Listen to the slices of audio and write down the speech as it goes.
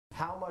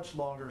how much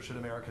longer should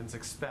Americans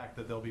expect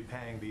that they'll be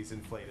paying these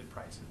inflated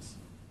prices?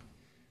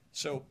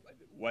 So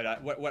what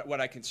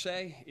I can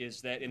say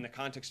is that in the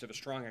context of a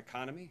strong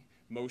economy,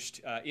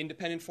 most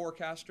independent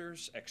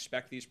forecasters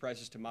expect these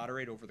prices to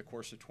moderate over the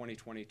course of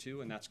 2022,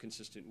 and that's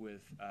consistent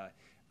with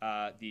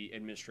the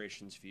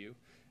administration's view.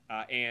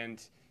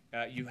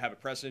 You have a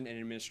president and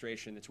an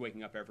administration that's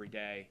waking up every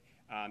day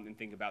and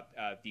thinking about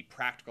the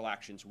practical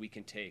actions we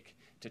can take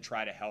to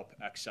try to help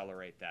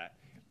accelerate that,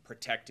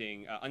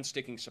 protecting,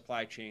 unsticking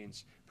supply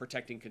chains,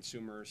 protecting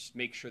consumers,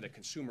 make sure that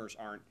consumers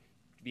aren't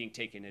being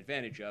taken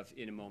advantage of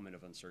in a moment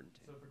of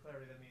uncertainty. So for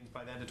clarity, that means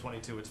by the end of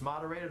 22 it's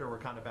moderated, or we're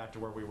kind of back to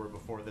where we were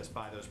before this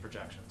by those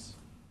projections?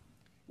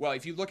 Well,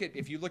 if you look at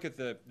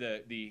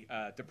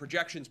the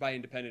projections by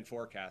independent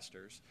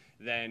forecasters,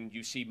 then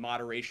you see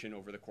moderation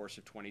over the course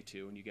of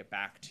 22, and you get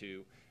back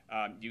to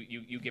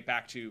you get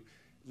back to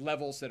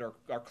levels that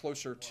are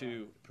closer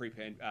to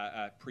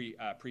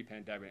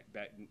pre-pandemic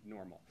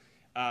normal.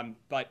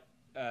 But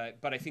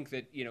I think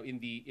that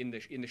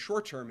in the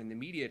short term, in the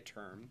immediate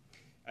term,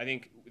 I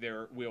think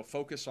we'll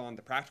focus on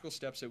the practical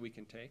steps that we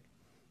can take.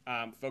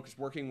 Focus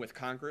working with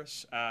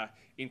Congress,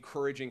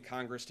 encouraging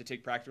Congress to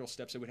take practical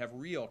steps that would have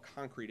real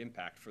concrete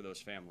impact for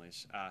those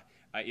families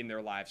in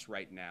their lives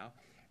right now,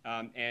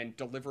 and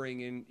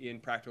delivering in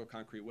practical,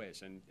 concrete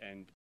ways.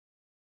 And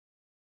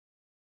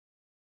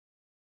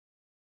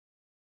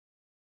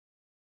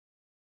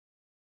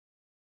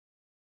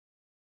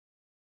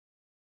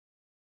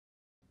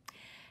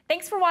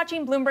Thanks for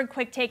watching Bloomberg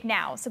Quick Take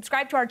Now.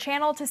 Subscribe to our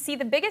channel to see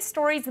the biggest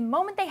stories the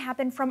moment they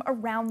happen from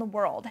around the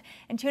world.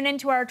 And tune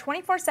into our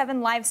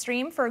 24/7 live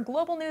stream for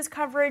global news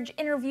coverage,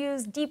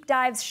 interviews, deep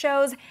dives,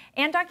 shows,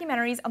 and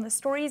documentaries on the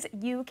stories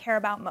you care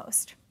about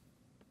most.